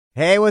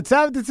Hey, what's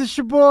up? This is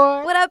your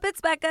boy. What up? It's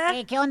Becca.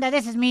 Hey, ¿qué onda?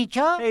 This is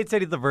Micho. Hey, it's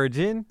Eddie the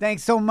Virgin.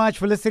 Thanks so much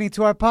for listening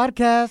to our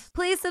podcast.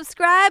 Please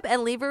subscribe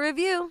and leave a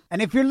review.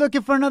 And if you're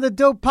looking for another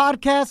dope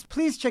podcast,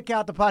 please check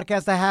out the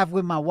podcast I have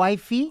with my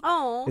wifey.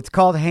 Oh. It's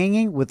called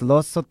Hanging with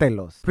Los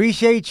Sotelos.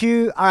 Appreciate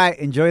you. All right,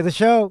 enjoy the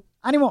show.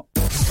 Animo.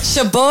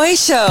 Shaboy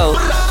Show.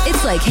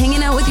 It's like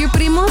hanging out with your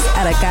primos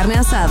at a carne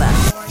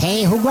asada.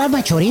 Hey, who grabbed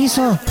my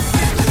chorizo?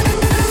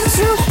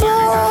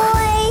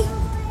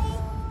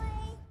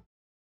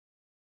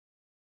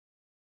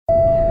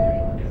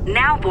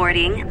 Now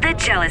boarding the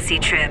jealousy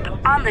trip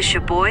on the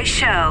Shaboy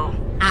Show.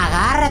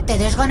 Agárrate,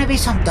 there's gonna be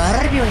some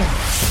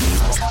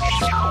turbulence.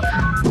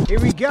 Here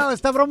we go.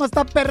 Esta broma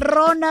está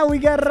perrona. We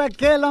got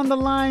Raquel on the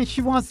line.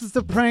 She wants us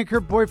to prank her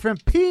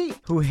boyfriend, Pete,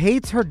 who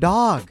hates her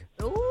dog.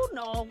 Oh,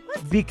 no.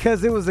 What?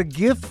 Because it was a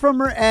gift from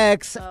her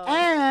ex,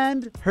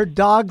 and her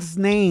dog's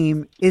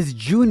name is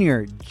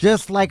Junior,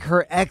 just like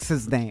her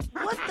ex's name.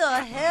 What the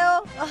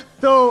hell?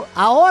 So,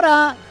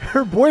 ahora,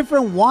 her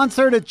boyfriend wants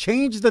her to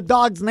change the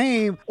dog's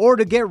name or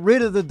to get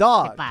rid of the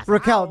dog.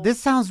 Raquel, this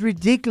sounds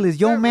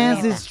ridiculous. Yo,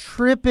 man's is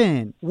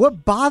tripping.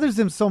 What bothers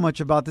him so much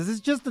about this? It's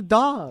just a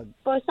dog.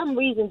 For some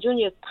reason,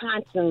 Junior's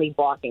constantly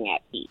barking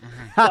at Pete.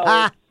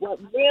 So what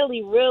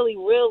really, really,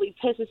 really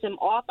pisses him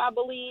off, I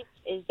believe,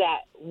 is that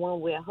when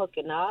we're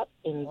hooking up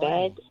in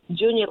bed,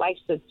 Junior likes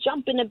to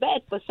jump in the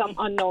bed for some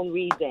unknown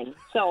reason.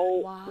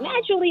 So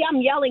naturally,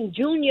 I'm yelling,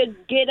 Junior,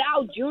 get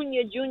out,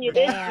 Junior, Junior,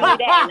 this, Junior,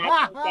 that. And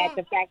I think that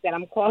the fact that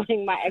I'm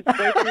calling my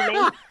ex-boyfriend's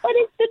name, but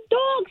it's the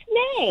dog's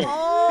name.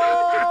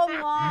 Oh,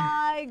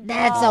 my God.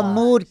 That's a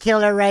mood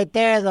killer right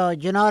there, though.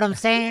 You know what I'm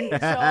saying?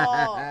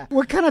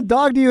 What kind of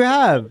dog do you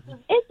have?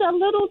 It's a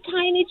little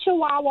tiny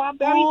chihuahua,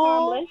 very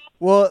harmless.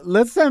 Well,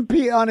 let's send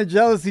Pete on a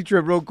jealousy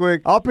trip real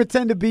quick. I'll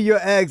pretend to be your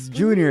ex,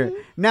 Junior.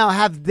 Now,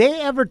 have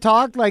they ever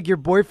talked like your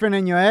boyfriend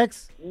and your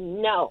ex?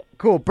 No.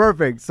 Cool,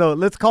 perfect. So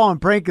let's call him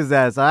prank his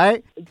ass, all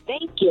right?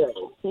 Thank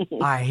you. All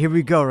right, here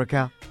we go,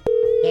 Raquel.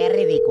 Qué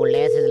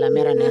ridiculez es la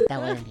mera neta,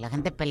 güey. La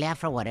gente pelea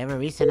for whatever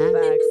reason, huh?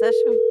 Facts, that's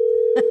true.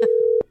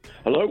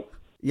 Hello?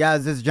 Yeah,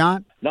 is this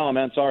John? No,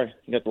 man, sorry.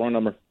 You got the wrong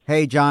number.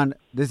 Hey, John,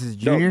 this is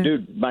Junior. No,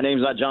 dude, my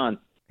name's not John.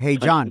 Hey,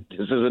 John.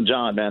 This isn't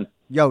John, man.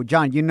 Yo,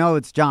 John, you know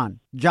it's John.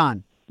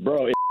 John.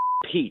 Bro, it's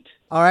Pete.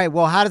 All right,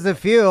 well, how does it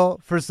feel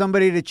for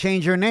somebody to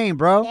change your name,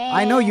 bro?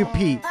 I know you,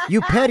 Pete.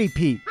 You petty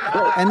Pete.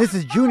 And this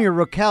is Junior,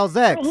 Raquel's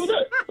ex. What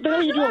the hell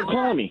are you doing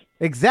calling me?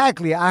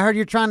 Exactly. I heard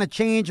you're trying to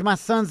change my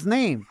son's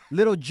name,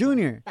 Little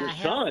Junior. Your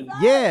son?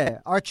 Yeah,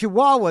 our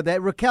chihuahua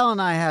that Raquel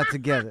and I had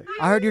together.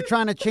 I heard you're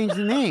trying to change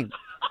the name.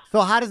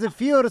 So how does it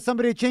feel to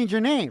somebody to change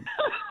your name?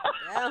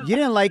 You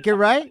didn't like it,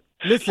 right?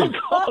 Listen. You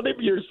called him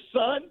your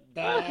son?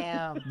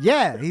 Damn.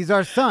 Yeah, he's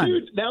our son.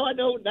 Dude, now I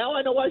know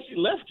why she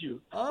left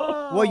you.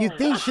 Well, you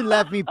think she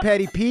left me,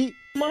 petty Pete?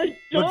 My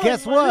But son,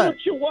 guess my what? little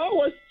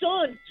Chihuahua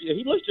son. Yeah,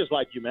 he looks just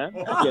like you, man.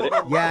 I get it.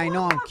 Yeah, I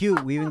know I'm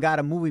cute. We even got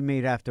a movie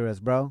made after us,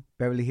 bro.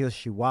 Beverly Hills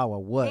Chihuahua.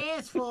 What?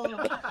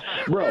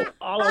 Bro,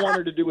 all I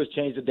wanted to do was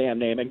change the damn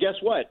name. And guess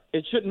what?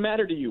 It shouldn't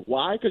matter to you.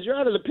 Why? Because you're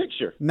out of the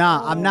picture.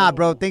 Nah, I'm not,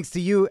 bro. Thanks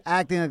to you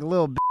acting like a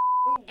little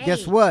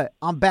Guess what?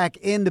 I'm back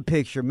in the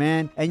picture,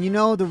 man. And you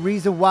know the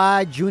reason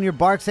why Junior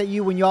barks at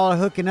you when y'all are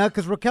hooking up?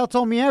 Because Raquel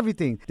told me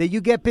everything. That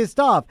you get pissed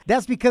off.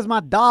 That's because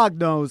my dog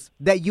knows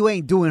that you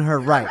ain't doing her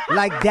right.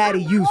 Like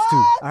daddy used to.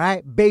 All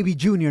right? Baby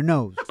Junior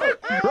knows.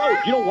 Bro,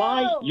 you know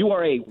why you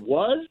are a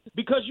was?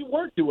 Because you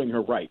weren't doing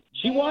her right.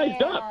 She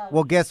wised up.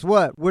 Well, guess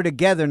what? We're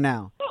together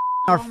now.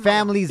 Our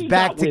family's He's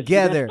back not with you,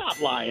 together. man.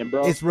 Stop lying,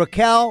 bro. It's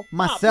Raquel,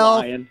 myself,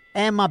 lying.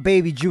 and my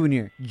baby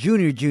Junior.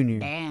 Junior.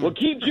 Damn. Well,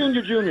 keep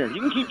Junior.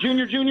 You can keep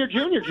Junior.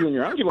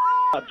 I don't give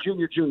a about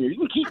Junior. You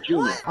can keep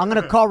Junior. I'm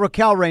going to call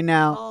Raquel right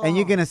now, and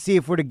you're going to see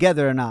if we're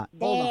together or not.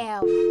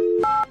 Damn.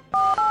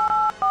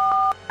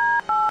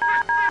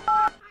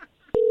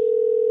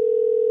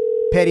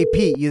 Petty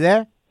Pete, you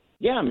there?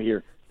 Yeah, I'm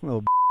here.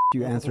 Little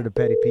you answer to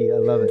Petty Pete. I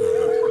love it.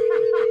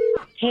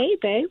 Hey,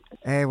 babe.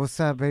 Hey, what's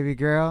up, baby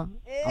girl?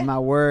 I'm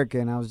at work,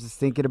 and I was just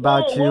thinking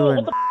about you. Whoa,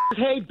 And what the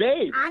hey,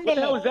 babe. What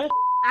the hell is that?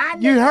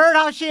 you heard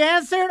how she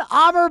answered?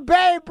 I'm her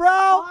babe, bro.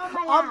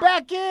 I'm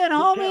back in,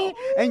 homie.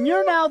 And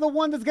you're now the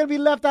one that's going to be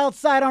left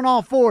outside on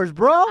all fours,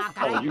 bro.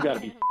 Oh, you got to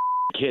be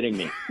kidding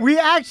me. We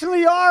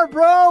actually are,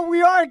 bro.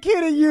 We are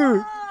kidding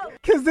you.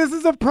 Because this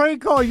is a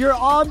prank call. You're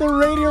on the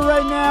radio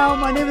right now.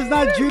 My name is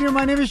not Junior.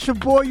 My name is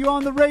Shaboy. You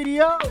on the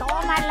radio?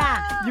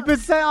 You've been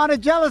sent on a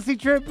jealousy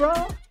trip, bro.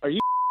 Are you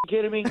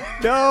kidding me?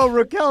 No,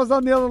 Raquel's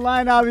on the other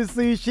line,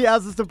 obviously. She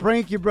asked us to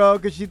prank you, bro,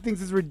 because she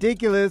thinks it's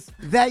ridiculous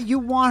that you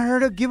want her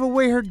to give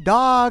away her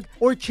dog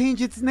or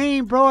change its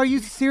name, bro. Are you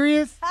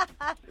serious?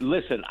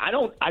 Listen, I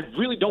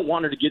really don't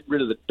want her to get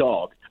rid of the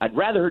dog. I'd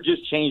rather her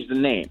just change the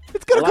name.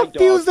 It's going to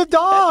confuse the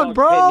dog, That dog's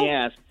bro. pain in the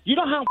ass. You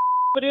know how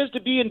it is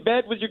to be in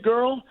bed with your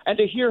girl and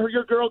to hear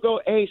your girl go,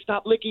 hey,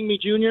 stop licking me,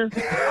 Junior.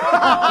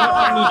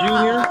 Stop licking me,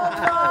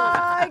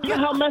 Junior. my You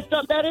know how messed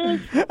up that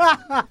is?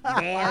 Yeah,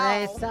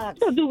 that sucks.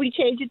 So do we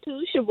change it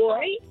to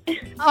Shaboy? Please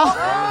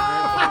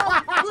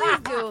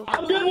do.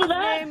 I'm good with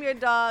that. Name your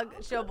dog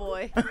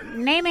Showboy.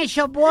 Name it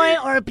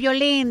Showboy or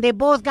Piolín. They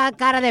both got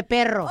cara de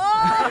perro.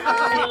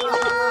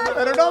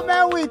 Pero no me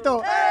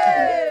agüito.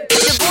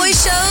 Shaboy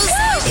Shows.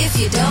 If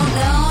you don't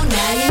know,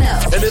 now you know.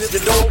 And if you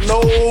don't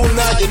know,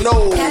 now you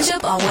know. Catch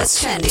up on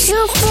what's trending.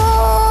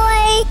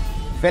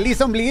 Feliz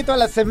ombliguito a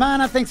la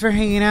semana. Thanks for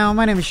hanging out.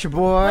 My name is your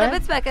boy. What up,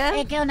 it's Becca?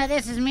 Hey, ¿qué onda?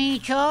 This is me,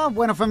 Cho.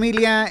 Bueno,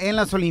 familia, en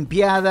las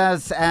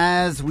Olimpiadas,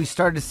 as we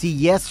started to see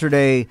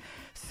yesterday,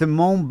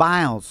 Simone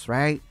Biles,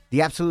 right?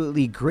 The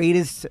absolutely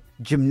greatest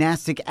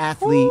gymnastic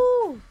athlete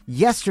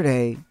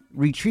yesterday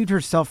retrieved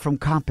herself from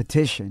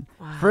competition.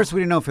 Wow. First, we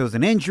didn't know if it was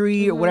an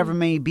injury or whatever it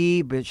may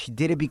be, but she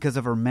did it because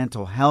of her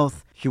mental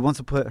health. She wants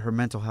to put her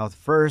mental health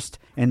first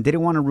and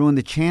didn't want to ruin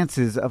the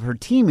chances of her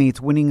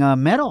teammates winning a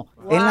medal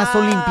in las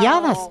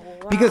Olimpiadas.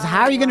 Because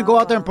how are you going to go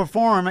out there and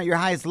perform at your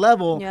highest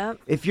level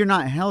if you're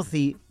not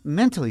healthy,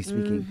 mentally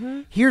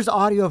speaking? Here's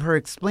audio of her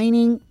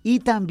explaining, y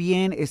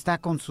también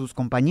está con sus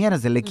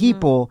compañeras del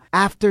equipo.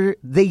 After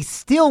they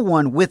still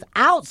won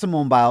without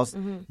Simone Biles,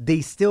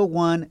 they still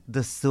won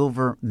the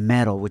silver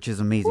medal, which is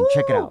amazing.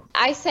 Check it out.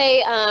 I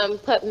say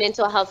put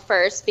mental health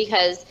first,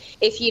 because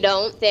if you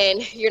don't,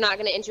 then you're not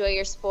going to enjoy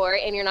your sport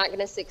and you're not going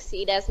to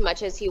succeed as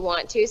much as you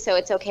want to. So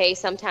it's okay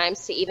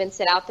sometimes to even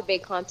sit out the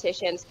big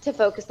competitions to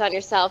focus on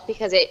yourself,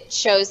 because it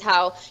shows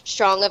how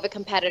strong of a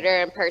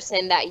competitor and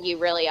person that you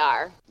really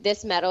are.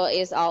 This medal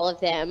is all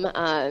of them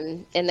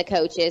and the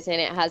coaches,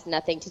 and it has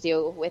nothing to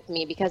do with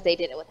me because they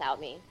did it without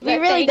me. We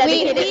really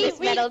dedicated this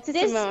medal to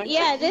Simone.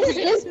 Yeah,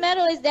 this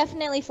medal is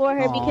definitely for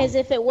her, because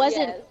if it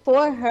wasn't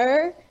for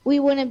her, we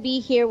wouldn't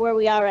be here where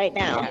we are right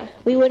now. Yeah.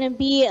 We wouldn't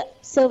be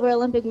silver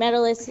Olympic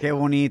medalists. Qué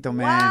bonito,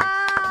 man.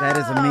 Wow. That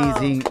is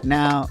amazing.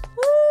 Now,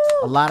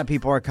 a lot of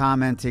people are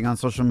commenting on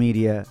social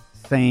media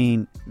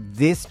saying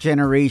this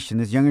generation,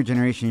 this younger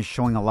generation, is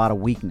showing a lot of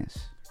weakness.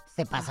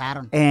 Se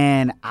pasaron.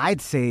 And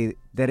I'd say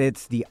that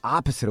it's the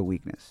opposite of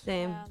weakness.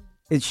 Same.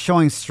 It's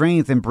showing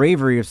strength and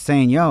bravery of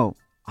saying, yo,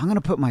 I'm going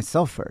to put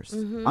myself first.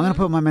 I'm going to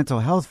put my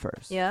mental health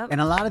first. Yep. And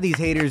a lot of these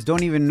haters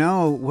don't even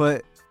know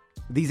what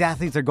these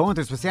athletes are going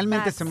through,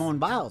 especialmente Simone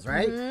Biles,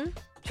 right?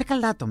 Check el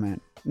dato, man.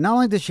 Not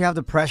only does she have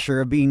the pressure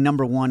of being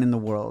number one in the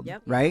world,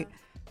 right?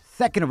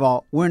 Second of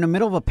all, we're in the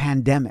middle of a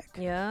pandemic.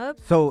 Yep.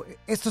 So,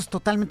 esto es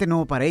totalmente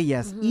nuevo para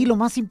ellas. Y lo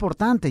más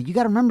importante, you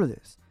got to remember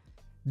this.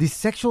 The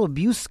sexual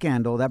abuse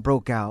scandal that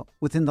broke out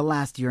within the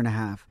last year and a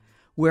half,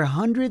 where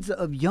hundreds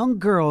of young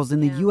girls in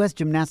the U.S.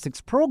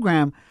 gymnastics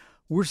program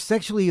were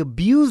sexually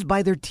abused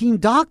by their team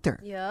doctor.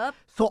 Yep.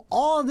 So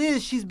all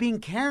this she's been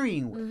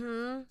carrying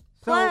with.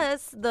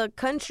 Plus, the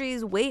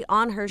country's weight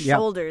on her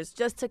shoulders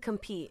just to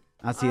compete.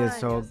 Así es.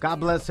 So God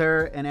bless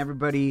her and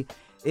everybody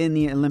in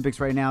the Olympics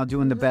right now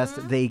doing the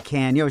best they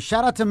can. Yo,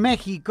 shout out to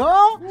Mexico,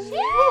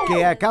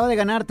 que acaba de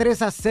ganar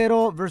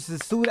 3-0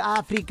 versus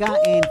Sudáfrica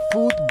en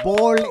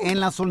fútbol en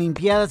las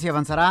Olimpiadas y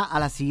avanzará a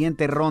la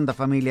siguiente ronda,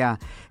 familia.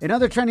 In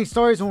other trending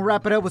stories, we'll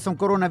wrap it up with some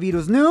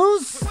coronavirus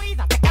news.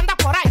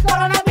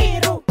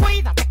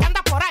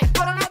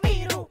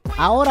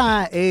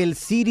 Ahora el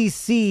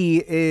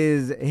CDC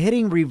is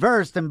hitting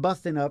reverse and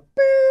busting up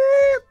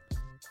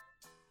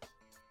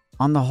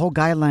on the whole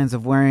guidelines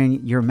of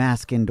wearing your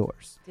mask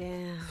indoors.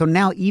 Damn. So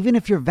now, even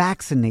if you're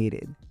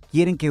vaccinated,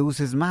 quieren que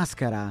uses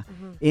máscara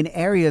in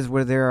areas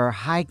where there are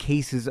high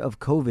cases of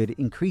COVID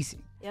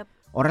increasing. Yep.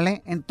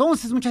 Órale.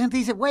 Entonces, mucha gente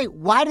dice, wait,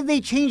 why did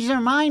they change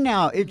their mind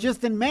now? If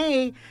just in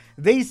May,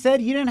 they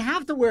said you didn't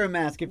have to wear a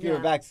mask if you were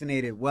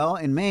vaccinated. Well,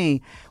 in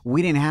May,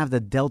 we didn't have the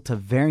Delta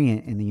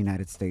variant in the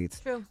United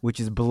States, which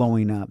is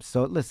blowing up.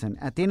 So listen,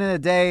 at the end of the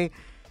day,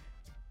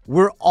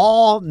 we're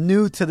all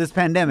new to this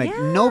pandemic.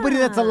 Yeah. Nobody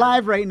that's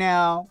alive right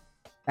now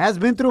has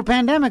been through a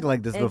pandemic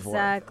like this before.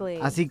 Exactly.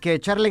 Así que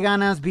echarle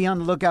ganas, be on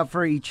the lookout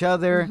for each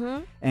other,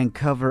 and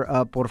cover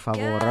up, por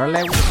favor.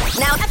 Now.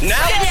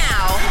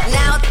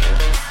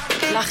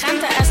 La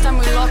gente está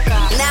muy loca.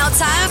 Now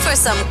time for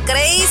some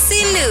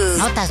crazy news.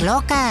 Notas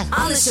locas.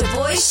 On the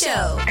Shaboy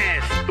Show.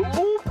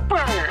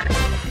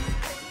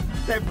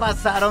 Se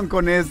pasaron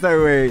con esta,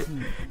 güey.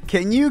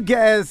 Can you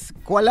guess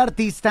cuál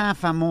artista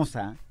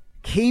famosa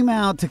came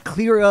out to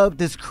clear up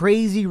this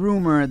crazy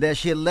rumor that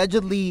she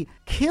allegedly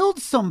killed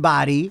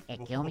somebody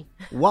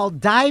while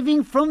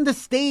diving from the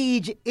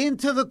stage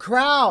into the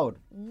crowd?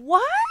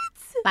 What?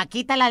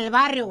 Paquita la del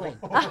barrio, güey.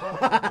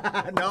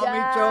 No,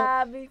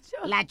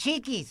 Micho. La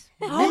Chiquis.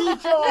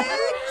 Micho.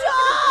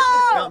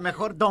 No,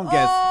 mejor don't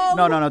guess.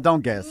 No,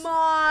 don't guess.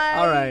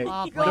 All right.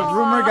 The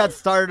rumor got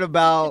started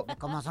about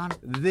 ¿Cómo son?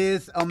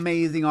 this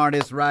amazing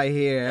artist right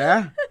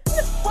here.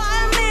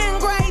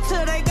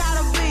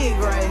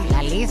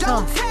 La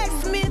Lizzo.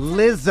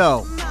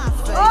 Lizzo.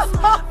 Oh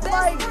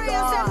my God.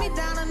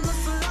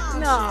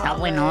 No. Está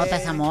buenota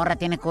esa morra,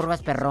 tiene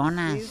curvas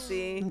perronas.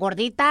 Sí.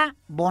 Gordita,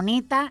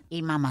 bonita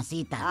y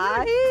mamacita.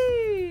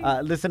 Ay.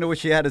 Listen to what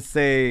she had to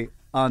say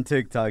on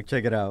TikTok.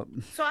 Check it out.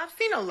 So I've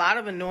seen a lot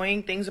of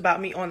annoying things about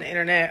me on the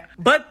internet,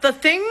 but the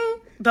thing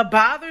that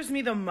bothers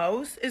me the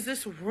most is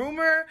this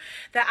rumor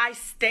that I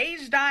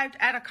stage dived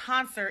at a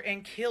concert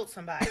and killed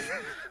somebody.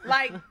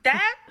 Like,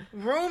 that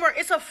rumor,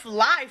 it's a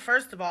lie,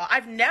 first of all.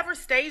 I've never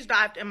stage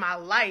dived in my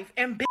life.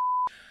 And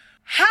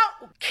how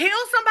kill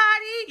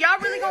somebody? Y'all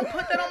really gonna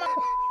put that on my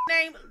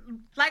name?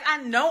 Like, I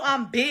know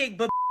I'm big,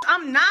 but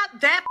I'm not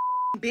that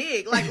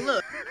big. Like,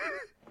 look.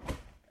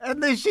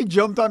 And then she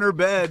jumped on her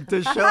bed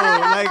to show,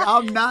 like,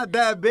 I'm not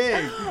that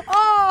big.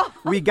 Oh.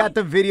 We got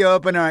the video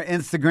up on our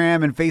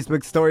Instagram and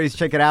Facebook stories.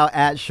 Check it out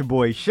at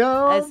Shaboy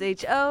Show.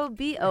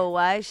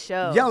 SHOBOY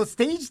Show. Yo,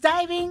 stage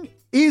diving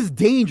is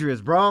dangerous,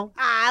 bro.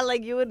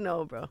 Like you would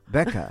know, bro.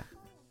 Becca,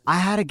 I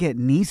had to get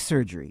knee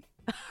surgery.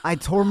 I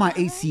tore my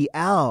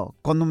ACL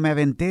cuando me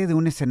aventé de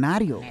un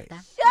escenario. Shut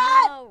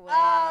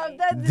up.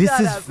 This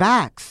is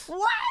facts.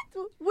 What?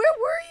 Where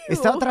were you?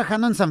 Estaba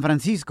trabajando en San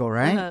Francisco,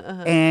 right?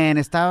 And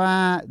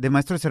estaba de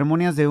maestro de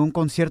ceremonias de un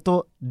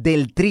concierto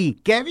del Tri.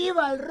 ¡Que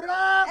viva el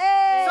rock!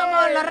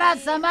 Somos la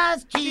raza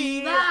más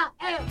chida.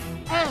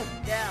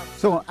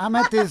 So I'm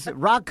at this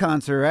rock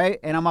concert, right?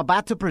 And I'm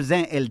about to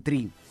present El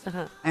Tri.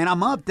 And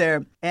I'm up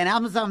there, and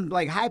I'm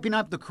like hyping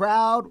up the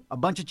crowd. A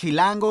bunch of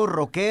chilangos,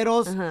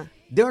 rockeros.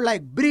 They're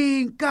like,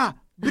 brinca,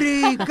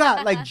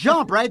 brinca. Like,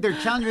 jump, right? They're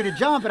challenging me to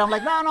jump. And I'm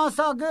like, no, it's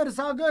all good, it's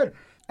all good.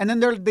 And then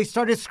they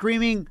started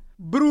screaming,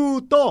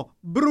 bruto,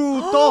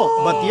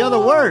 bruto. But the other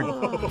word.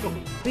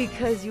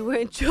 Because you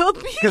weren't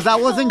jumping. Because I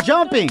wasn't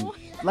jumping.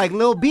 Like,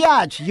 Lil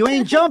Biatch, you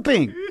ain't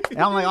jumping. And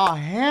I'm like, oh,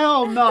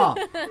 hell no.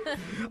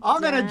 I'm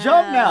going to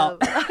jump now.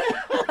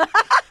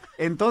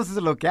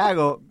 Entonces lo que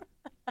hago,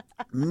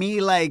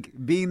 me like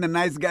being the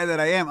nice guy that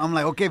I am, I'm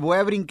like, okay, voy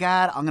a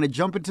brincar. I'm going to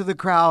jump into the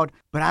crowd,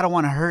 but I don't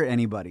want to hurt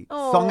anybody.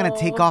 So I'm going to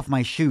take off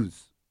my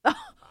shoes.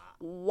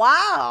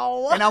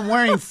 Wow. And I'm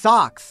wearing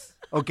socks.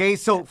 Okay,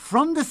 so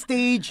from the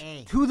stage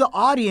to the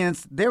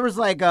audience, there was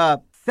like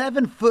a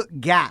 7-foot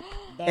gap.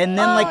 And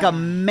then like a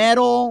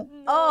metal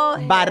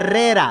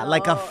barrera,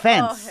 like a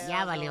fence.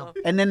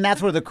 And then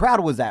that's where the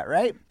crowd was at,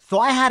 right? So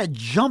I had to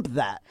jump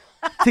that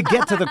to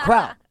get to the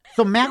crowd.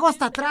 So me hago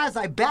hasta atrás,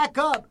 I back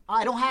up,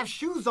 I don't have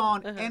shoes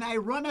on, and I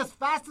run as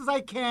fast as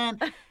I can.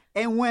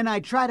 And when I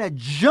try to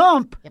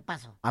jump,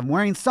 I'm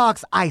wearing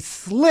socks, I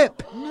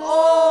slip.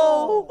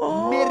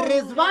 No. Me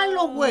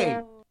resbalo,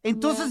 güey.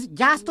 Entonces,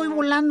 ya estoy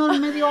volando en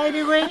medio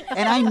aire, güey.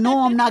 And I know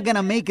I'm not going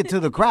to make it to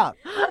the crowd.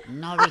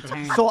 No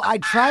return. So I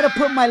try to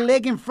put my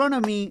leg in front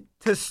of me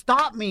to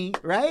stop me,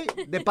 right?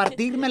 De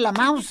partirme la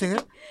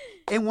Mauser.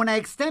 And when I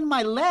extend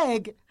my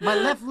leg, my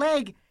left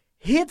leg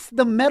hits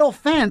the metal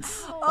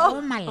fence.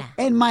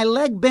 And my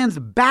leg bends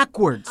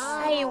backwards.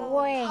 Ay,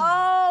 güey.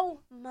 Oh,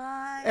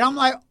 my. And I'm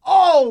like,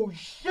 oh,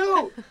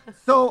 shoot.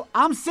 So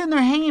I'm sitting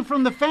there hanging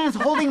from the fence,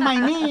 holding my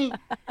knee.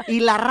 Y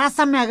la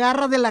raza me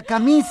agarra de la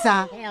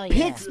camisa,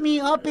 picks me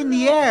up in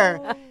the air,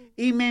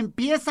 y me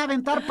empieza a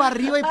aventar para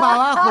arriba y para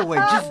abajo, güey.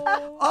 Just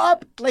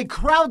up, like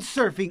crowd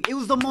surfing. It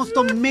was the most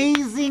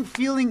amazing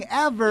feeling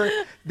ever.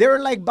 They were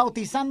like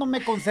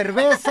bautizándome con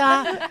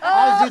cerveza.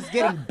 I was just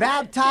getting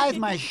baptized.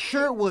 My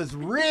shirt was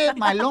ripped.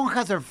 My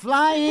lonjas are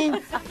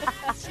flying.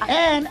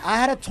 And I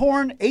had a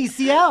torn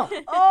ACL.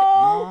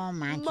 Oh,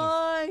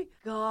 my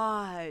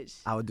gosh.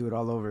 I would do it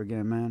all over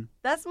again, man.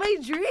 That's my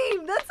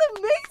dream. That's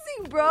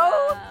amazing, bro.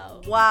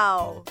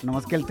 Wow.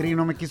 Nomás que el Tri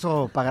no me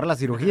quiso pagar la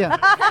cirugía.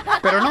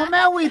 Pero no me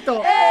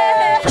agüito.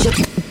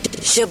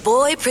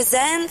 Shaboy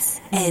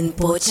presents En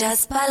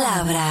Pochas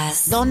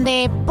Palabras.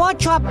 Donde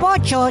pocho a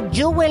pocho,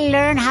 you will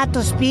learn how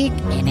to speak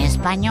en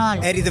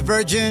español. Eddie the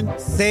Virgin,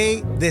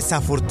 say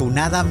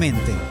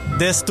desafortunadamente.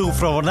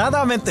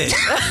 Desafortunadamente.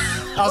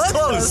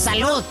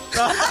 Salud.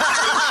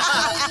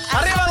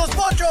 ¡Arriba los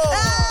pochos!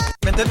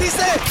 ¿Me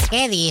entendiste?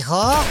 ¿Qué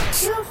dijo?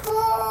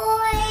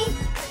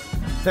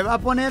 Se va a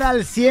poner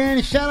al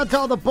 100. Shout out to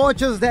all the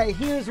pochos that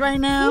hears right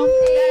now.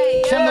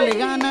 Echándole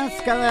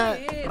ganas. Cada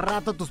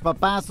rato tus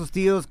papás, tus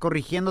tíos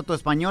corrigiendo tu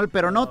español,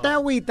 pero no te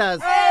agüitas.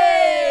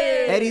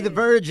 Eddie the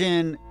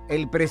Virgin,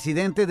 el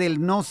presidente del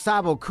No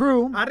Sabo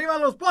crew. ¡Arriba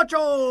los pochos!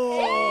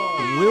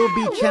 Will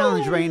be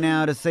challenged right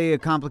now to say a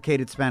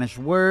complicated Spanish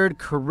word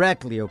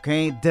correctly,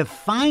 okay?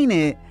 Define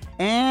it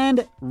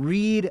and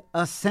read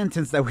a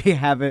sentence that we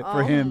have it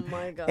for him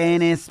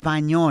en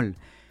español.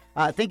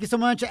 Thank you so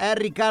much, Ed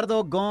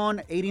Ricardo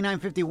Gon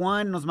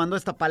 8951 nos mandó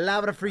esta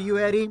palabra for you,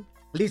 Eddie.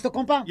 ¿Listo,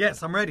 compa?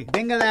 Yes, I'm ready.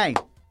 Venga de ahí.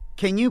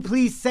 Can you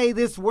please say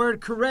this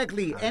word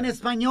correctly en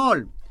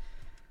español?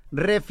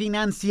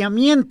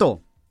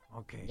 Refinanciamiento.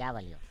 Okay. Ya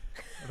valió.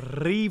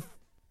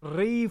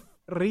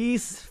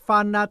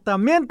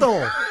 Risfanatamiento.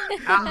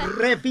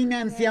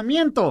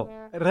 Refinanciamiento.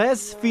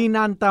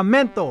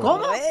 Resfinantamiento.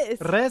 ¿Cómo?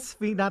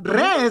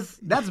 Resfinantamiento.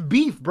 That's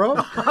beef, bro.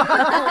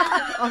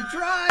 I'm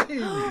trying.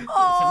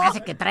 Se me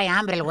hace que trae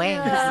hambre el güey.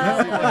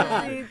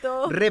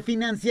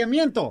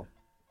 Refinanciamiento.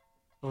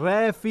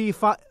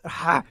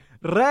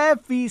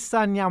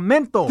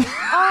 Refisaneamiento.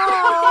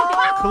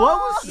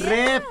 Close.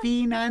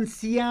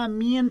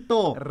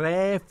 Refinanciamiento.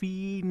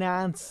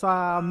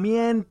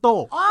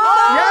 Refinanciamiento.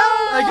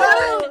 Yeah, I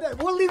got it.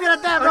 We'll leave it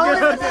at that, bro.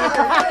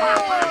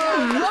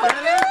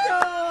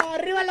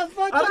 Arriba los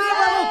pochos.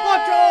 Arriba los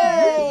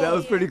pochos. That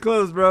was pretty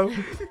close, bro.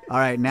 All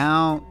right,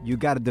 now you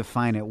got to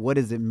define it. What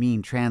does it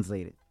mean?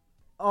 Translate it.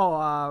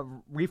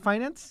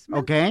 Refinance?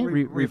 Okay,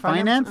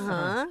 refinance.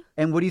 Uh-huh.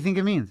 And what do you think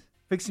it means?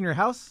 Fixing your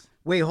house?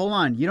 Wait, hold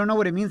on. You don't know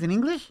what it means in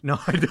English? No,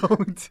 I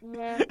don't.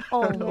 I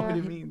don't know what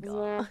it means.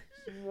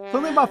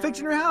 Something about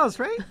fixing your house,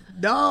 right?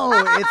 No,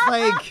 it's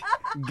like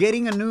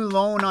getting a new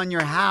loan on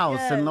your house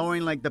and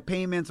lowering like the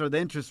payments or the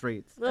interest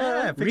rates.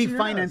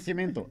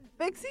 Refinanciamiento.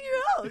 Fixing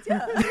your house,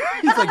 yeah.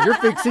 He's like, you're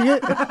fixing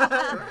it?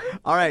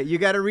 All right, you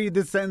got to read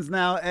this sentence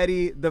now,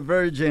 Eddie the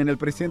Virgin, el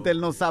presidente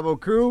del No Sabo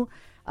Crew.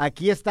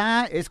 Aquí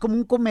está, es como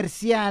un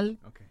comercial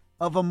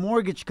of a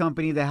mortgage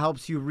company that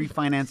helps you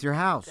refinance your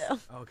house.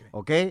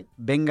 Okay,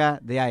 venga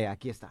de ahí,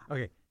 aquí está.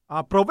 Okay.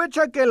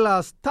 Aprovecha que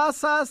las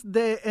tasas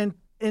de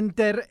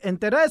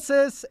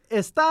intereses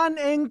están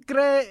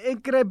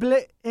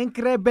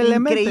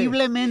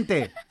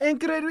increíblemente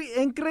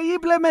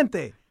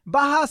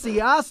bajas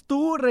y haz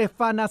tu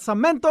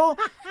refinanciamiento.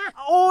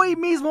 Hoy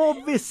mismo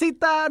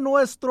visita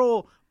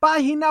nuestro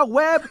página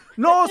web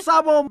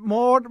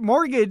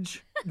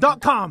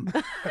nosabomortgage.com.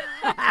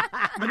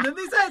 ¿Me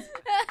entendiste?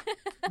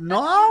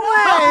 No,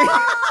 güey.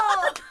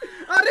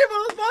 ¡Arriba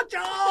los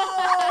pochos!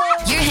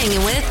 You're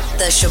hanging with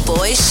The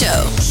Shaboy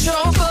Show.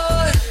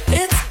 Shaboy,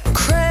 it's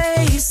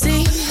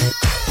crazy.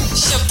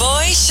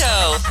 Shaboy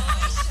Show.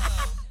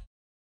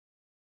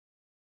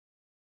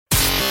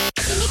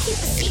 Can you keep a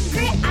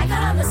secret? I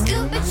got all the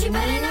scoop, but you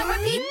better not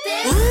repeat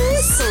this.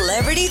 Ooh,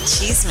 Celebrity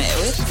Cheesemate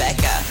with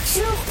Becca.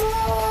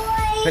 Shaboy.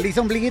 Feliz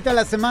ombliguito de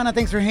la semana.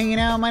 Thanks for hanging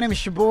out. My name is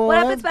Shaboy. What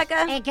up, it's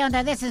Becca. Hey, ¿qué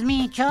onda? This is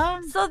me, Cho.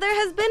 So there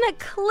has been a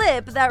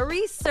clip that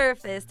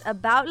resurfaced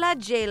about la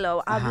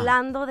J-Lo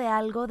hablando de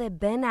algo de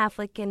Ben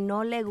Affleck que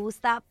no le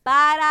gusta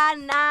para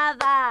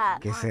nada.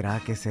 ¿Qué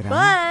será? ¿Qué será?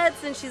 But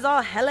since she's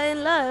all hella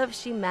in love,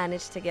 she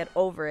managed to get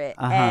over it.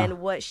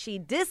 And what she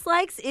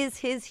dislikes is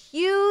his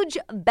huge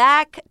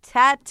back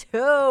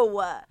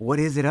tattoo. What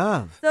is it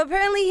of? So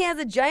apparently he has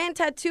a giant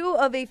tattoo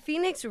of a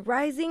phoenix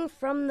rising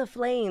from the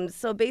flames.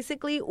 So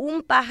basically,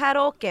 un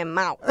pájaro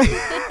quemado.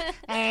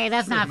 Hey,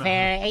 that's not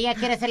fair. ¿Ella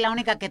quiere ser la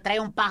única que trae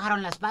un pájaro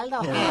en la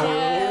espalda o qué?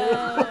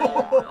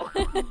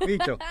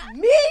 Micho.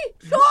 Me?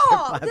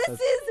 No! This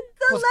is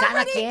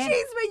celebrity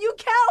cheeseman. You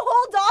can't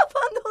hold off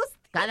on those things.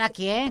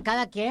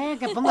 Cada quien,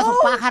 que ponga su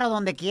pájaro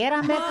donde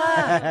quieran,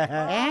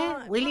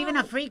 Becca. We live in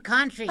a free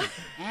country.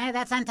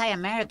 That's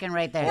anti-American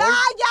right there.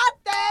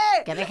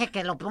 ¡Cállate! Que deje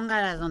que lo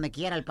ponga donde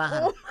quiera el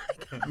pájaro. Oh my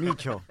God.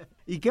 Micho.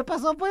 ¿Y qué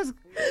pasó, pues?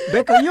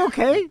 Becca, you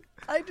okay?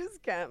 I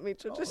just can't,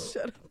 Micho. Just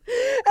shut up.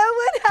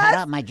 Shut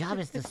up. My job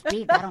is to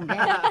speak. I don't get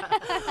it.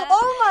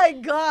 Oh, my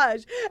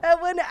gosh. And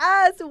when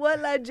asked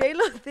what La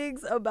J-Lo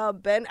thinks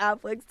about Ben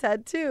Affleck's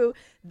tattoo,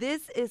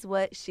 this is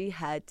what she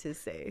had to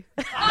say.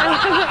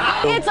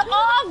 It's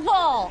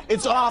awful.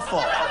 It's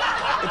awful.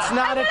 It's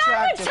not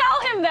attractive. Tell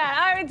him that.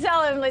 I would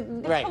tell him, like,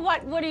 Right.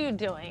 What are you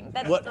doing?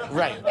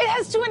 Right. It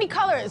has too many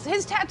colors.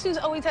 His tattoos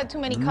always had too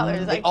many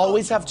colors. They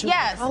always have too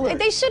many colors. Yes.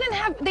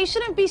 They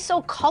shouldn't be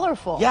so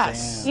colorful.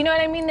 Yes. You know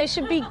what I mean? They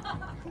should be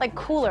like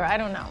cooler. I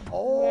don't know.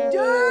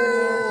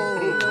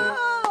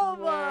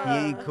 He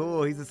ain't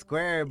cool. He's a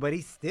square, but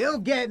he's still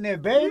getting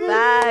it, baby.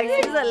 Facts.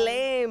 He's a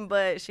lame,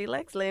 but she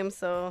likes lame,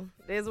 so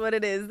it is what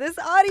it is. This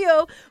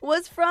audio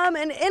was from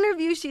an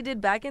interview she did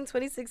back in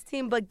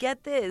 2016, but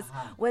get this.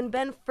 When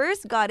Ben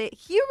first got it,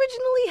 he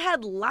originally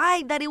had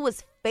lied that it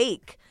was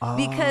fake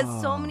because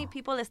so many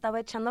people le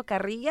estaba echando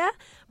carrilla,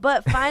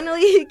 but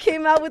finally he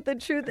came out with the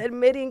truth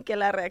admitting que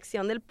la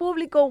reacción del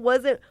público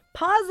wasn't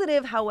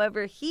positive.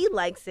 However, he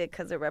likes it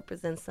because it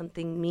represents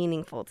something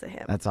meaningful to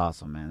him. That's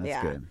awesome, man.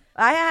 That's good.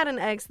 I had an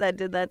ex that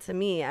did that to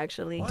me,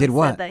 actually. Did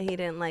what? Said that he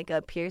didn't like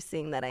a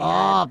piercing that I had.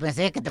 Oh,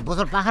 pensé que te puso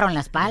el pájaro en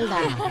la espalda.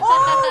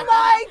 Oh,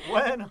 my!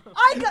 Bueno.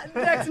 I got...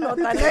 Next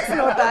nota.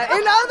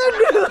 In other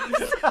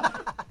news...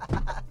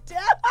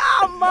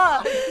 Damn!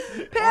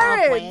 Parents!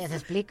 Oh, pues,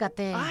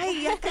 explícate.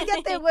 Ay, ya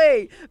cállate,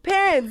 güey.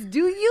 Parents,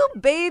 do you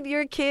bathe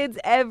your kids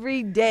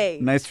every day?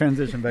 Nice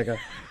transition, Becca.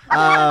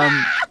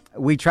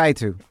 We try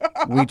to.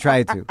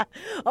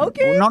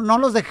 Okay. No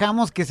los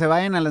dejamos que se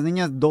vayan a las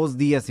niñas 2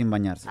 días sin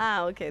bañarse.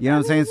 Ah, okay. You know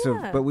what I'm saying? Yeah.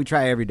 So, but we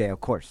try every day, of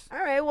course.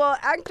 All right, well,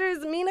 actors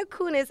Mila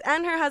Kunis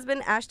and her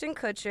husband Ashton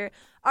Kutcher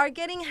are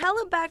getting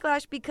hella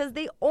backlash because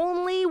they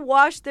only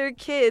wash their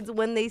kids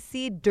when they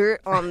see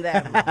dirt on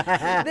them.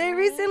 They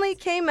recently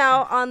came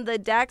out on the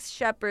Dax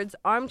Shepard's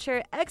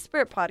Armchair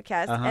Expert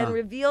podcast and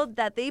revealed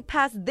that they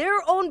passed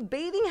their own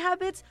bathing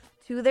habits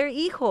to their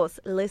hijos.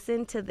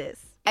 Listen to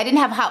this. I didn't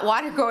have hot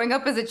water growing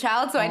up as a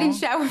child, so I didn't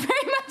shower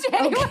very much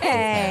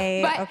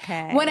anyway. But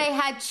when I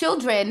had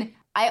children,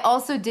 I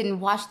also didn't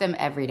wash them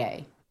every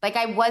day. Like,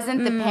 I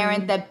wasn't the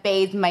parent that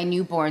bathed my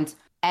newborns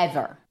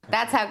ever.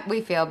 That's how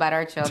we feel about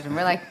our children.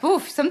 We're like,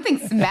 poof, something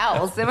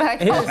smells. And we're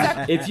like,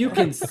 if you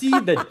can see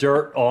the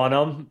dirt on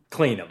them,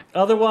 clean them.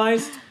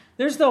 Otherwise,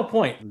 There's no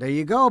point. There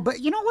you go.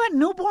 But you know what?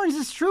 Newborns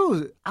is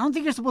true. I don't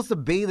think you're supposed to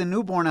bathe a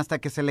newborn hasta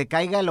que se le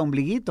caiga el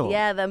ombliguito.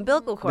 Yeah, the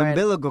umbilical cord. The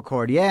umbilical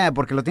cord, yeah.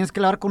 Porque lo tienes que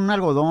lavar con un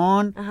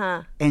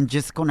algodón and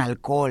just con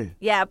alcohol.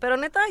 Yeah, pero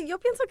neta, yo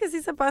pienso que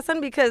sí se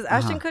pasan because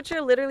Ashton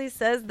Kutcher literally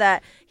says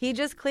that he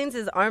just cleans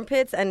his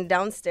armpits and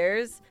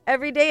downstairs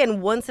every day,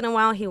 and once in a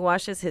while he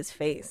washes his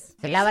face.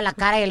 Se lava la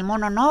cara y el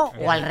mono no,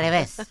 o al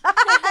revés.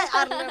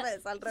 Al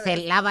revés. Se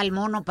lava el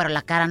mono, pero la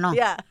cara no.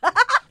 Yeah.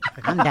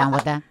 I'm down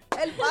with that.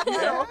 El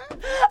pájaro.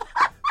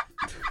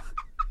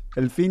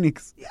 El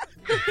Phoenix.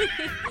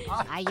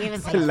 Ay,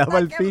 llévense. Se lava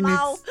el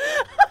Phoenix.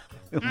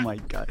 Oh my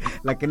God.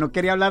 La que no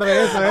quería hablar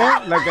de eso,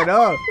 ¿eh? La que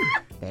no.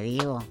 Te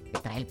digo, te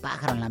trae el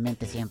pájaro en la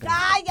mente siempre.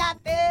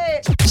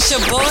 ¡Cállate!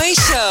 Shaboy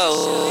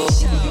Show.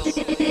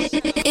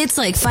 It's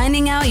like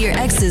finding out your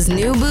ex's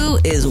new boo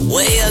is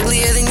way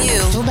uglier than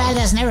you. Too bad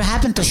that's never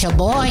happened to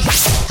Shaboy.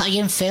 How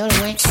you feel,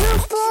 güey?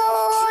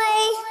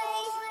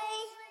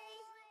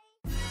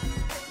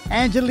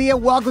 Angelia,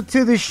 welcome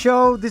to the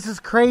show. This is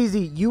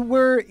crazy. You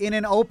were in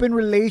an open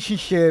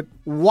relationship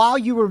while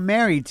you were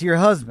married to your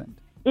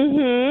husband.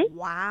 Mm-hmm.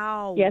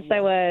 Wow. Yes,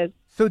 I was.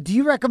 So do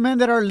you recommend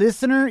that our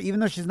listener, even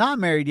though she's not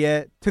married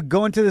yet, to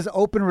go into this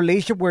open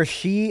relationship where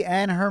she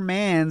and her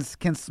mans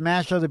can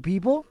smash other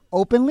people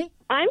openly?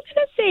 I'm going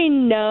to say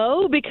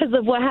no because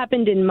of what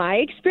happened in my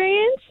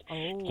experience.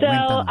 So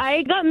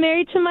I got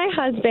married to my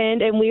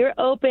husband and we were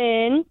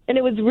open and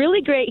it was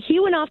really great. He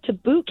went off to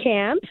boot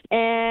camp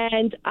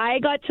and I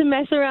got to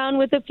mess around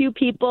with a few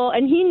people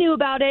and he knew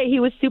about it. He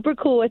was super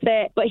cool with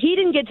it, but he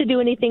didn't get to do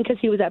anything because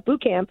he was at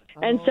boot camp.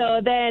 And so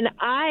then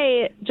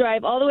I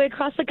drive all the way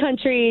across the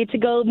country to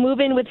go move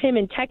in with him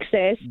in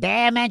Texas.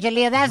 Damn,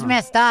 Angelia, that's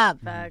messed up.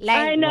 Like,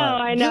 I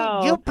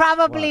know. You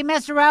probably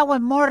messed around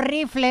with more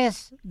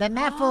rifles than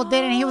that fool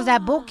did and he was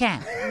at boot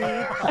camp.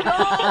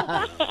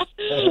 I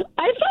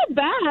felt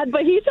bad,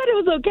 but he said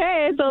it was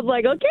okay, so I was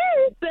like,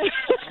 okay.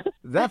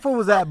 That fool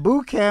was at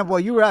boot camp while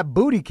you were at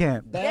booty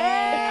camp.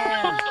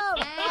 Damn.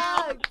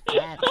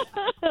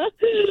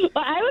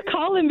 Well, I would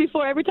call him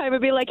before every time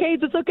and be like, hey,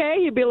 is this okay?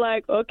 He'd be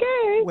like,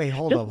 okay. Wait,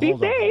 hold Just up. be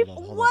safe.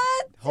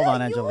 What? Hold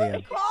on,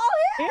 Angelia.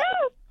 Yeah.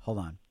 Hold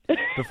on.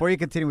 Before you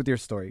continue with your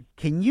story,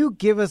 can you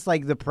give us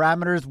like the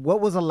parameters?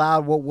 What was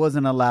allowed, what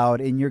wasn't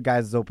allowed in your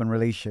guys' open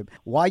relationship?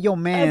 While your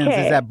man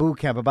is at boot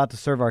camp about to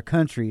serve our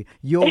country,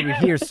 you over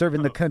here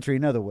serving the country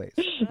in other ways.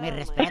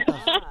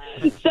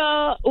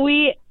 So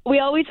we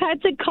always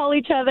had to call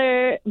each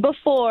other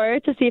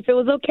before to see if it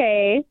was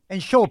okay.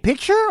 And show a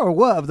picture or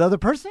what of the other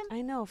person?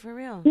 I know, for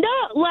real.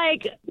 No,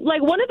 like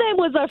one of them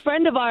was a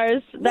friend of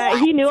ours that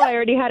he knew I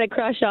already had a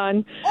crush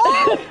on.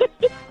 Oh,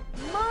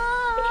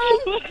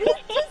 Mom, this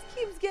just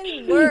keeps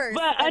getting worse.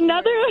 But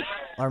another...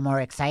 Or more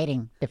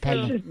exciting,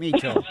 depending. Me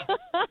too.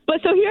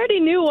 But so he already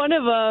knew one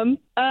of them.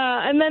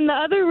 And then the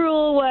other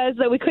rule was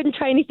that we couldn't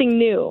try anything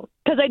new.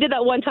 Because I did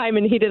that one time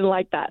and he didn't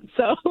like that.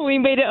 So we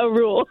made it a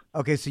rule.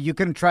 Okay, so you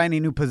couldn't try any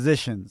new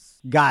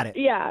positions. Got it.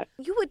 Yeah.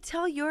 You would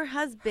tell your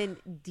husband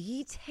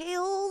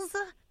details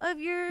of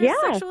your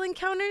sexual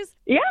encounters?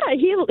 Yeah,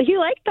 he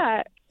liked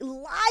that.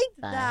 Like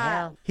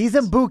that. He's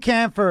in boot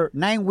camp for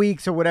 9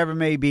 weeks or whatever it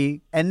may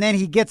be. And then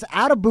he gets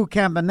out of boot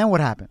camp and then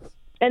what happens?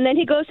 And then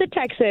he goes to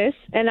Texas,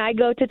 and I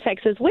go to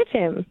Texas with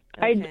him.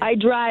 Okay. I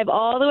drive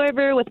all the way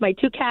over with my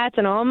 2 cats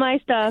and all my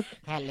stuff,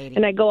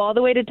 and I go all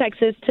the way to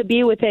Texas to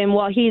be with him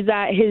while he's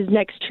at his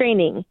next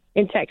training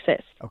in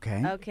Texas.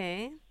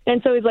 Okay.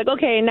 And so he's like,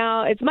 okay,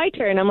 now it's my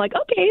turn. I'm like,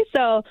 okay.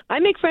 So I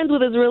make friends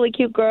with this really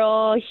cute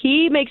girl.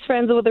 He makes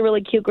friends with a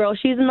really cute girl.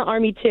 She's in the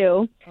Army,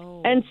 too.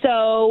 Oh. And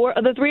so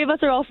the 3 of us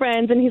are all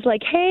friends, and he's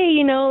like,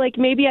 hey, like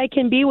maybe I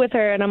can be with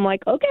her. And I'm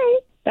like, okay.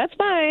 That's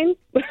fine.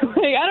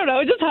 I don't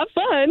know, just have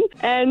fun.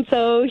 And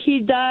so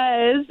he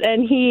does,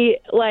 and he,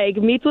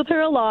 meets with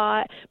her a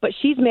lot, but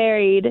she's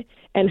married,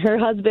 and her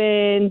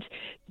husband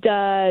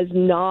does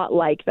not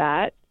like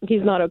that.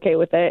 He's not okay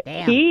with it.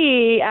 Damn.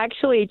 He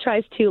actually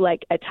tries to,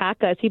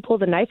 attack us. He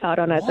pulls a knife out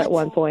on us at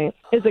one point.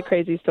 It's a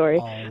crazy story.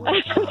 Oh,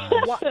 my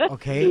God.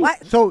 Okay.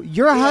 What? So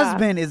your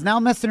husband is now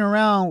messing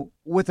around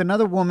with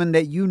another woman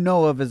that you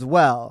know of as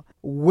well.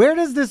 Where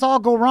does this all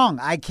go wrong?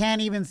 I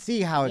can't even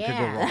see how it could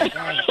go wrong.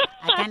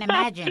 I can't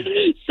imagine.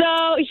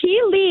 So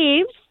he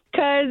leaves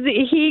because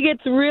he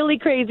gets really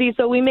crazy.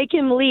 So we make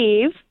him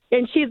leave.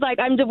 And she's like,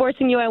 I'm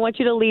divorcing you. I want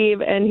you to leave.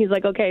 And he's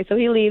like, okay. So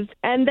he leaves.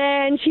 And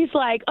then she's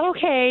like,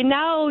 okay,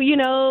 now,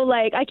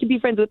 I can be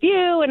friends with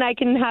you and I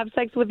can have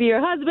sex with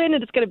your husband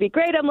and it's going to be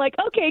great. I'm like,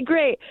 okay,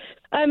 great.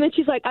 And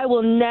she's like, I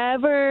will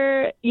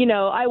never,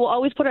 I will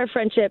always put our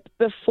friendship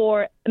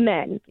before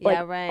men.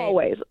 Yeah, right.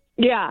 Always.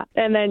 Yeah.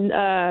 And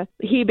then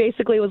he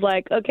basically was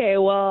like, okay,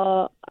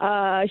 well,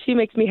 she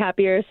makes me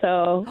happier,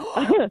 so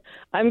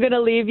I'm going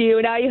to leave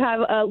you. Now you have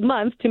a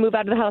month to move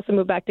out of the house and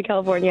move back to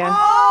California.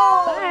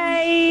 Oh,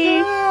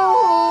 bye.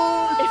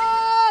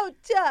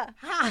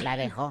 La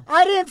dejó.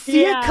 I didn't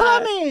see it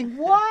coming.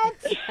 What?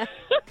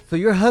 So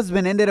your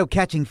husband ended up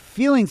catching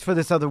feelings for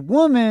this other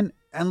woman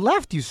and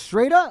left you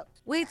straight up.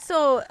 Wait,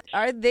 so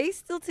are they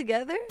still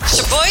together?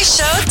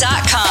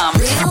 ShaboyShow.com.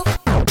 Real,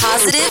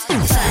 positive.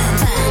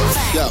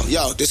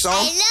 Yo, this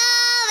song?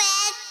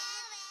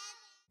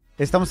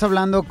 Estamos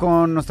hablando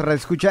con nuestra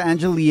radioescucha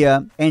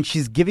Angelia, and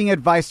she's giving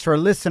advice to our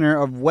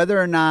listener of whether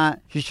or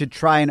not she should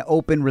try an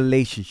open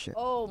relationship.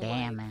 Oh,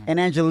 damn, man. And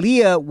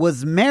Angelia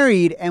was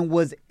married and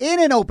was in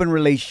an open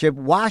relationship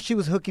while she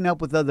was hooking up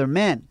with other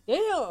men.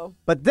 Damn.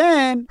 But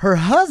then her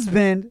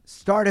husband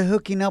started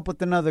hooking up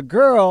with another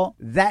girl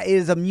that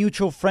is a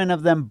mutual friend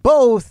of them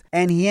both,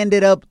 and he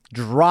ended up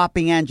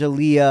dropping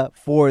Angelia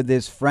for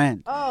this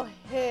friend. Oh,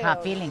 hell.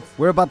 Hot feelings.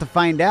 We're about to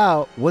find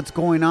out what's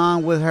going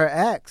on with her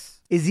ex.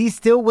 Is he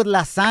still with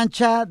La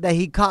Sancha that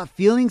he caught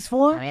feelings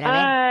for?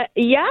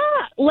 Yeah,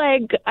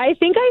 like I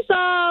think I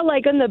saw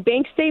like in the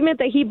bank statement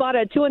that he bought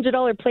a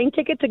 $200 plane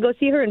ticket to go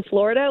see her in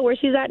Florida, where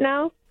she's at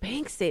now.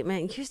 Bank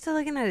statement? You're still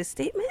looking at his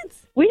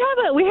statements? We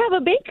have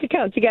a bank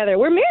account together.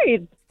 We're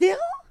married. Still?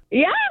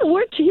 Yeah,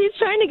 he's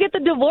trying to get the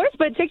divorce,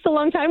 but it takes a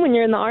long time when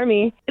you're in the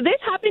Army. This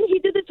happened. He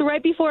did this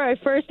right before our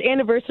first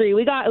anniversary.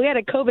 We had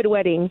a COVID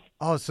wedding.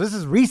 Oh, so this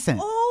is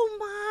recent. Oh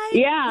my.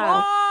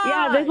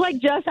 Yeah, this like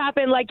just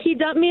happened. Like he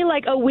dumped me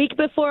like a week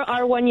before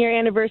our 1-year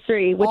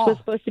anniversary, which was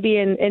supposed to be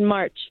in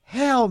March.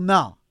 Hell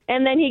no.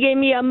 And then he gave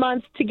me a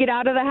month to get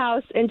out of the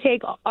house and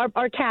take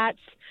our cats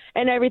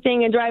and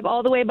everything and drive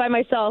all the way by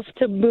myself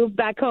to move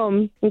back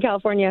home in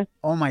California.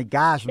 Oh my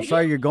gosh, I'm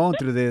sorry you're going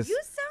through this. You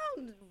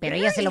sound Pero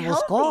ella se lo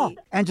buscó.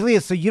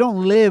 Angelia, so you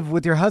don't live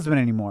with your husband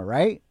anymore,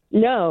 right?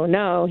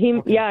 No.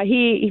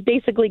 He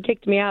basically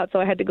kicked me out, so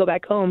I had to go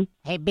back home.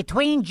 Hey,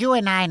 between you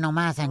and I,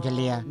 nomás,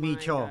 Angelia.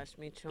 Micho.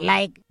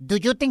 Like, do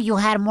you think you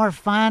had more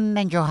fun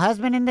than your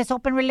husband in this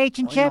open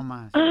relationship?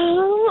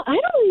 I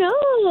don't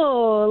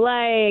know.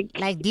 Like,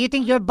 do you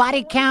think your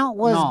body count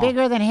was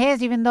bigger than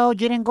his, even though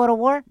you didn't go to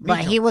war? But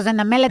he was in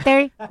the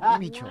military? I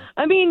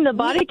mean, the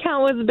body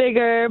count was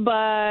bigger,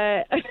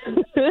 but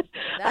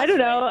I don't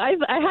know.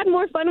 I had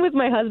more fun with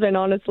my husband,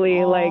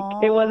 honestly. Like,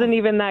 it wasn't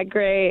even that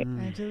great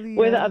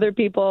with other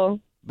people.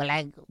 But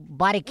like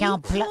body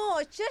count,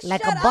 like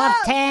shut above up.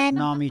 10?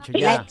 No, Micho,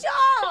 yeah.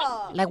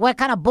 Like what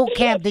kind of boot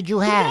camp did you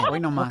have?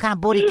 What kind of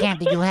booty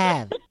camp did you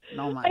have?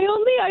 No, man. I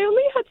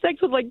only had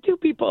sex with like 2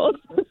 people.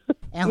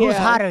 And who's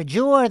hotter,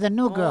 you or the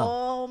new girl?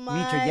 Oh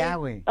my. Micho,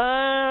 Yahweh.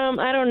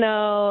 I don't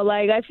know.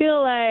 Like, I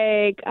feel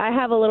like I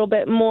have a little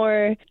bit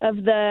more of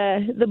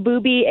the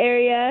booby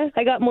area.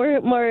 I got more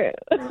up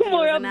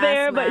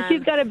there, but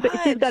she's got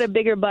a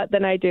bigger butt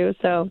than I do.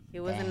 So He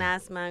was an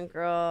ass man,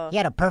 girl. He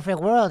had a perfect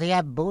world. He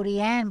had booty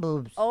and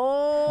boobs.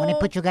 Oh. When he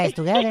put you guys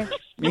together.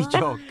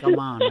 Micho, come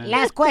on, man.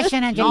 Last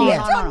question, Angelia.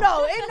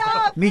 No,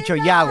 enough. Micho,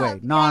 Yahweh.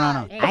 No.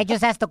 I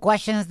just asked the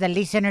questions the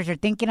listeners are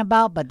thinking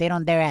about, but they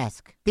don't dare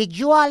ask. Did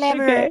you all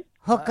ever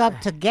hook up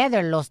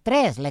together, los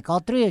tres, like all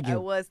 3 of you? I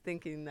was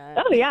thinking that.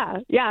 Oh yeah,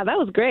 that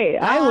was great.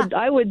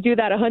 I would do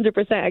that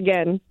 100%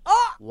 again.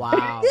 Oh,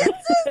 wow. This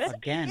is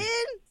Again.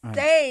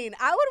 insane.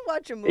 I would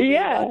watch a movie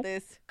about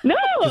this. No,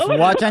 Just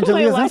watch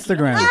Angelia's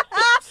Instagram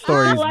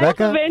stories,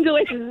 Becca.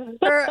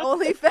 Her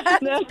OnlyFans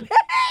page.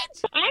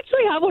 I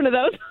actually have one of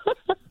those.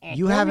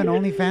 You have an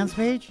OnlyFans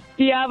page?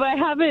 Yeah, but I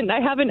haven't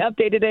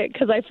updated it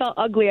because I felt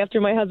ugly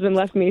after my husband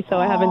left me, so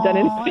I haven't done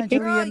anything.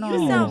 Girl,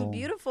 you sound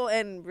beautiful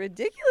and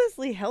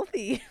ridiculously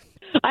healthy.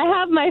 I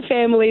have my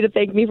family to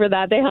thank me for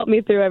that. They helped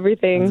me through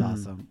everything.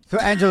 That's awesome. So,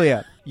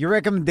 Angelia, your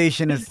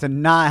recommendation is to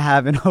not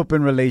have an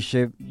open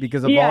relationship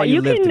because of all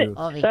you lived through.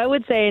 So I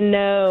would say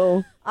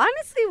no.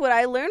 Honestly, what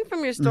I learned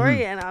from your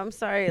story, and I'm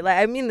sorry, like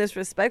I mean this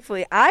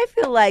respectfully, I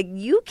feel like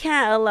you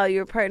can't allow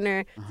your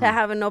partner to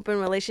have an open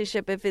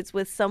relationship if it's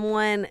with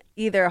someone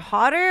either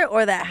hotter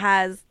or that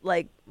has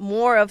like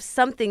more of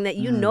something that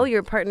you know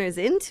your partner's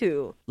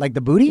into. Like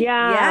the booty?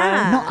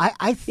 Yeah. No,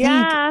 I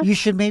think you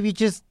should maybe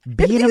just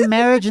be in a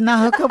marriage and not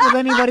hook up with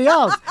anybody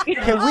else.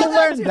 Can we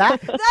learn that?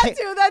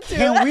 That too.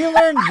 Can we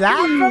learn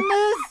that from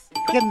this?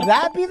 Can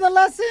that be the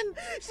lesson?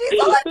 She's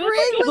all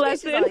agreeing with me.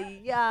 She's like,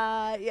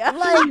 yeah.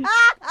 Like,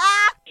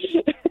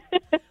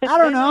 I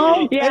don't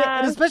know. Yeah.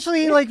 And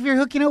especially like if you're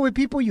hooking up with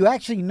people you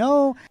actually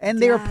know and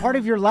they are part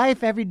of your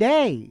life every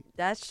day.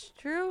 That's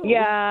true.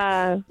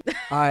 Yeah.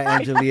 All right,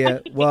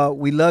 Angelia. Well,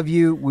 we love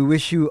you. We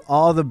wish you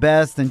all the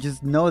best and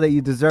just know that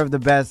you deserve the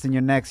best in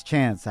your next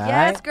chance, all right?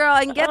 Yes, girl.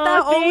 And get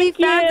that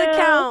OnlyFans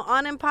account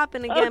on and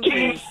popping again,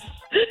 please.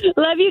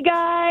 Love you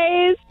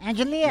guys.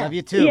 Angelia. Love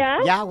you too.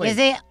 Yeah? Yahweh. Is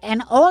it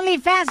an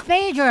OnlyFans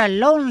page or a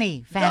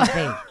lonely fans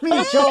page?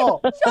 Micho.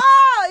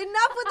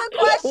 Enough with the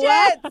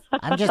questions.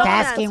 I'm just Don't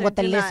asking answer. what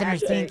the Do not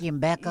listeners answer. thinking,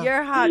 Becca.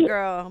 You're hot,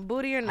 girl.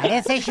 Booty or not. I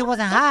didn't say she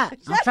wasn't hot.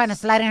 I'm trying to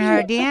slide in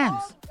her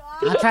DMs.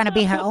 I'm trying to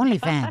be her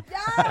OnlyFans.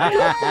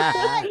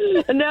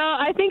 No,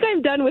 I think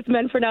I'm done with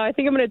men for now. I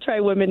think I'm going to try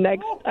women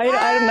next.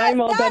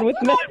 I'm all done with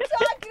men.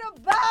 Talking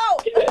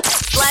about.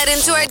 Slide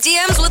into our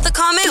DMs with a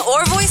comment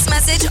or voice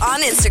message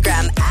on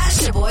Instagram at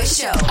Shaboy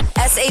Show.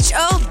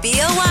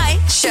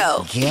 SHOBOY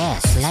Show. Yeah,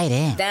 slide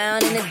in.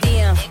 Down in the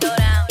DM.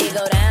 It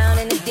go down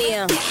in the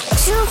DM.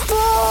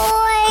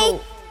 Shaboy.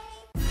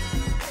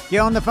 ¿Qué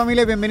onda,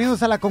 familia?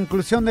 Bienvenidos a la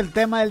conclusión del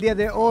tema del día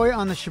de hoy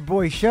on the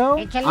Shaboy Show.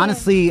 Échale.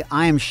 Honestly,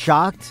 I am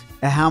shocked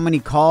at how many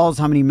calls,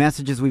 how many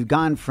messages we've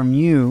gotten from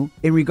you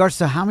in regards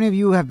to how many of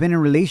you have been in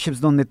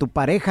relationships donde tu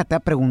pareja te ha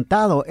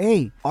preguntado,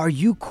 hey, are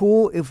you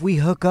cool if we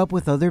hook up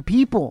with other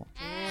people?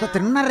 O sea,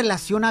 tener una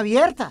relación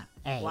abierta.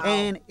 Wow.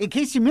 And in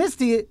case you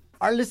missed it,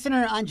 our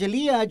listener,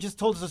 Angelia, just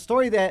told us a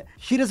story that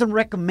she doesn't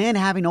recommend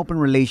having open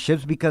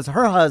relationships because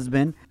her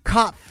husband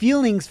caught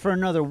feelings for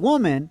another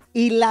woman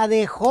y la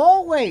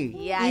dejó, güey.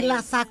 Y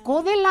la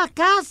sacó de la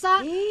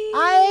casa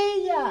a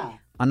ella.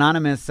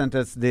 Anonymous sent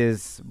us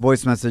this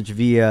voice message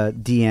via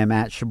DM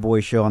at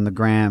Shaboy Show on the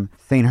gram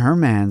saying her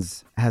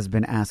man's has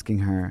been asking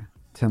her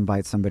to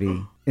invite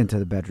somebody into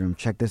the bedroom.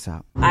 Check this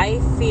out.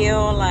 I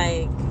feel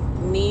like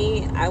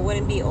I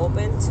wouldn't be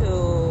open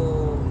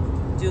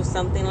to do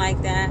something like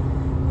that.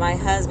 My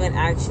husband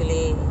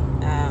actually,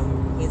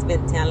 he's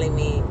been telling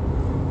me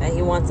that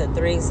he wants a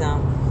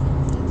threesome,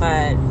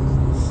 but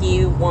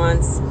he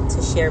wants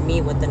to share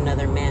me with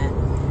another man.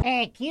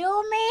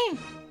 Excuse me.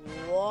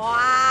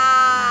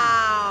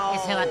 Wow.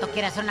 Ese vato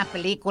quiere hacer una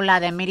película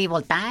de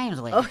medieval times,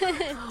 güey.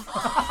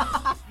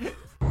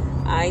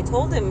 I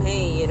told him,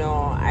 hey,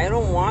 I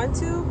don't want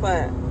to,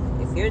 but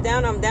if you're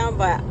down, I'm down,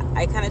 but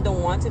I kind of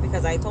don't want to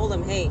because I told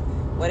him, hey,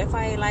 what if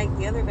I like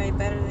the other guy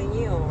better than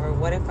you? Or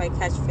what if I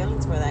catch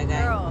feelings for that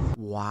guy? Girl.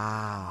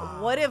 Wow.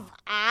 What if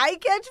I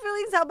catch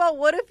feelings? How about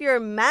what if your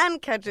man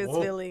catches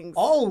feelings?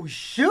 Oh,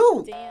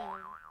 shoot. Damn.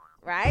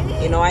 Right?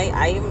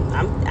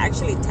 I'm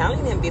actually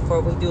telling him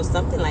before we do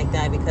something like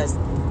that because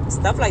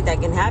stuff like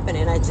that can happen.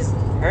 And I just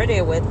heard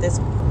it with this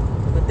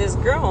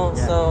girl.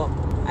 Yeah. So,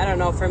 I don't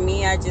know. For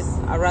me, I'd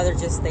rather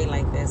just stay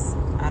like this.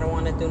 I don't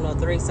want to do no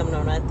threesome,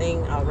 no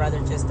nothing. I'd rather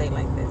just stay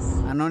like this.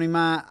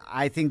 Anónima,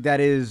 I think that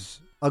is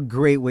a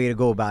great way to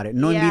go about it.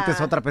 No invites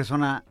a otra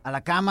persona a la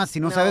cama si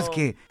no sabes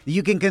que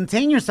you can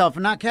contain yourself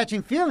and not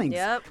catching feelings.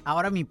 Yep.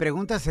 Ahora, mi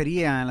pregunta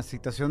sería en la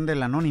situación de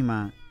la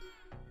anónima,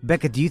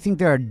 Becca, do you think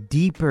there are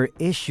deeper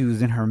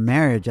issues in her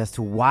marriage as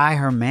to why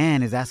her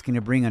man is asking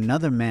to bring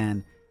another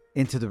man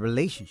into the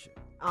relationship?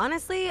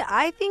 Honestly,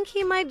 I think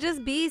he might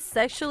just be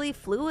sexually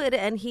fluid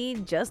and he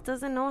just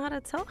doesn't know how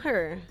to tell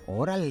her.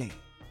 Órale.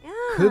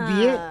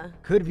 Yeah.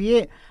 Could be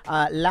it.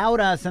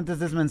 Laura sent us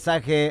this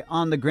mensaje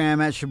on the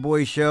gram at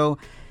Shaboy Show,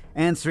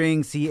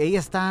 answering si ella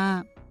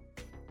está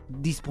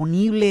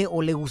disponible o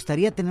le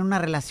gustaría tener una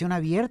relación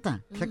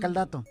abierta. Checa el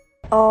dato.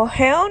 Oh,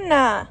 hell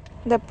nah.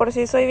 De por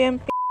sí soy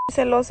bien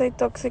celosa y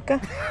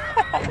tóxica.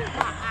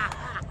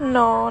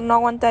 No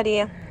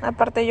aguantaría.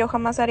 Aparte, yo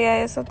jamás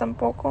haría eso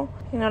tampoco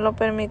y no lo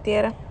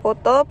permitiera. O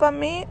todo para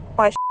mí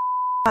o a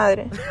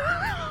madre.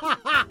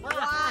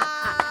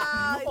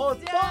 O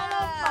todo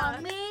para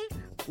mí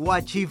o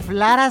a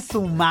chiflar a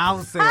su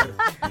Mauser.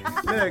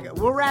 Look,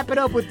 we'll wrap it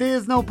up with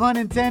this, no pun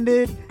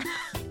intended.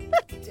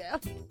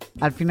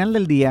 Al final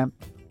del día,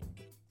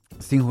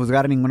 sin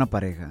juzgar a ninguna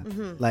pareja,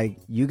 like,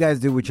 you guys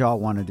do what y'all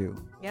want to do.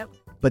 Yep.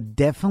 But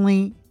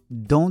definitely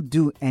don't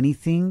do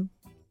anything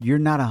you're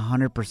not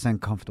 100%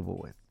 comfortable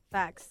with.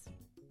 Facts.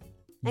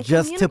 And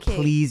just to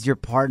please your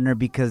partner,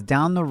 because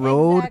down the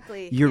road,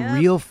 your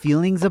real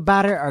feelings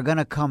about it are going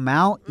to come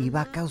out y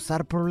va a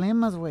causar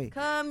problemas, güey.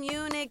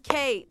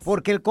 Communicate.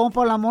 Porque el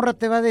compa o la morra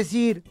te va a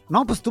decir,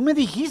 no, pues tú me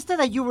dijiste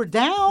that you were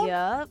down.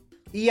 Yep.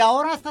 Y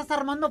ahora estás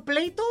armando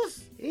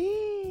pleitos.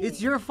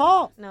 It's your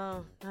fault.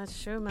 No,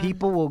 that's true, man.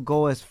 People will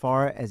go as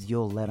far as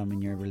you'll let them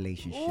in your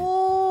relationship.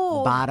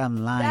 Ooh,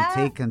 bottom line,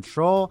 take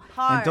control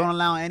part. And don't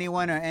allow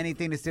anyone or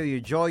anything to steal your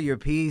joy, your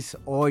peace,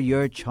 or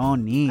your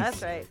chonis.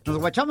 That's right. Nos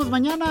guachamos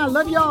mañana.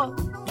 Love y'all.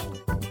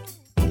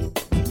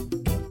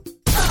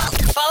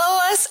 Follow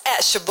us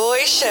at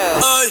Shaboy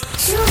Show.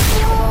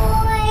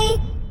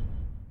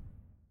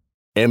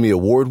 Emmy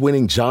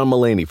award-winning John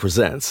Mulaney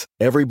presents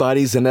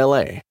Everybody's in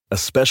L.A., a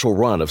special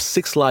run of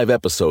 6 live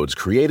episodes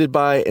created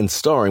by and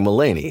starring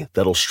Mulaney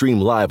that'll stream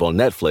live on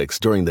Netflix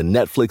during the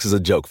Netflix is a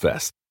Joke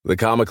Fest. The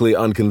comically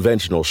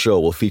unconventional show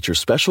will feature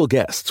special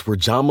guests where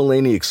John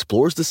Mulaney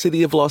explores the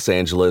city of Los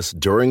Angeles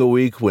during a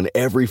week when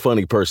every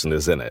funny person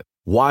is in it.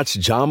 Watch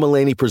John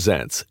Mulaney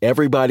Presents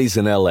Everybody's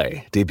in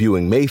L.A.,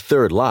 debuting May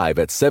 3rd live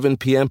at 7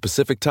 p.m.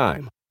 Pacific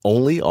Time,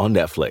 only on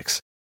Netflix.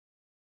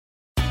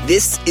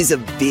 This is a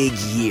big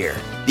year.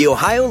 The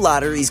Ohio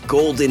Lottery's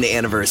golden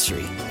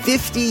anniversary.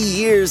 50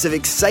 years of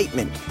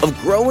excitement, of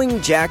growing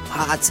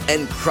jackpots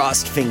and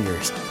crossed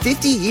fingers.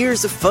 50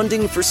 years of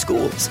funding for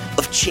schools,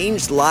 of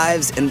changed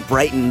lives and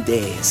brightened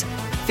days.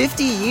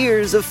 50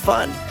 years of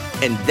fun.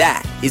 And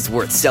that is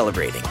worth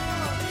celebrating.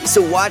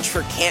 So watch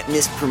for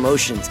can't-miss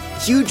promotions,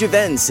 huge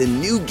events, and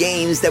new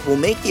games that will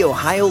make the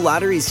Ohio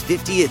Lottery's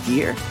 50th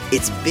year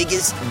its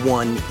biggest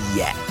one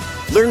yet.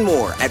 Learn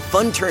more at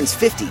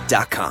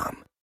funturns50.com.